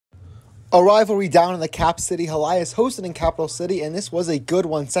A rivalry down in the Cap City. Helias hosted in Capital City, and this was a good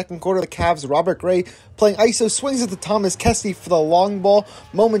one. Second quarter, the Cavs' Robert Gray playing ISO swings at the Thomas Kesty for the long ball.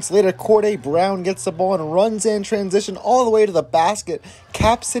 Moments later, Corday Brown gets the ball and runs in transition all the way to the basket.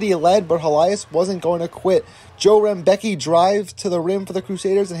 Cap City led, but Helias wasn't going to quit. Joe Rembecki drives to the rim for the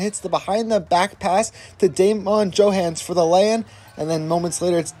Crusaders and hits the behind-the-back pass to Damon Johanns for the lay-in. And then moments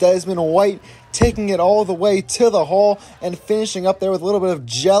later, it's Desmond White taking it all the way to the hole and finishing up there with a little bit of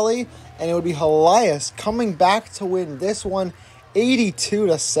jelly. And it would be Helias coming back to win this one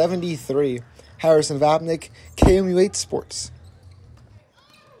 82-73. Harrison Vapnek, KOMU-8 Sports.